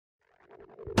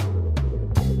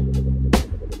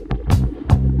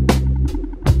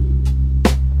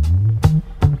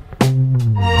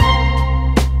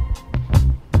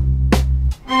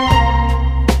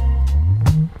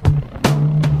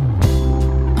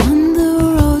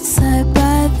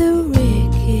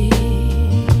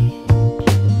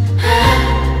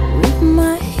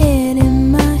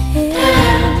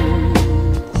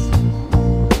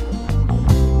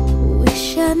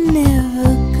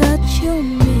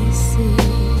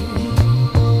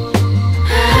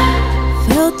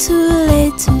too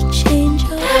late to change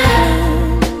your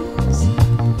plans.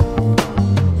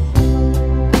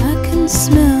 I can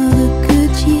smell the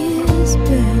good years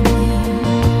burning,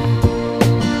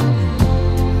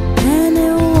 and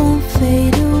it won't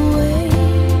fade away.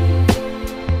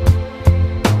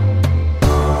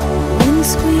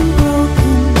 Windscreen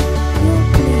broken, you're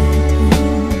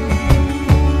bleeding.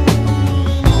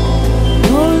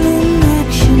 Rolling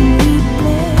action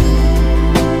replay.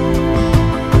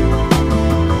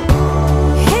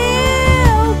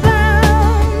 Hellbound,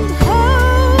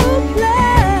 hopeless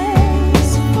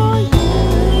for you.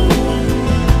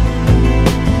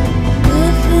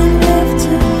 Nothing left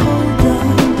to hold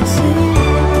on to.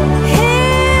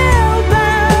 Hellbound,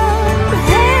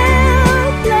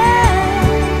 helpless.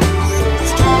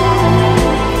 It's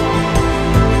true.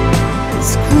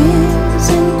 Screams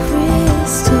and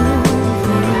crystal.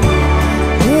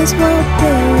 There's more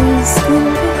berries in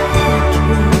the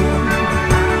bedroom.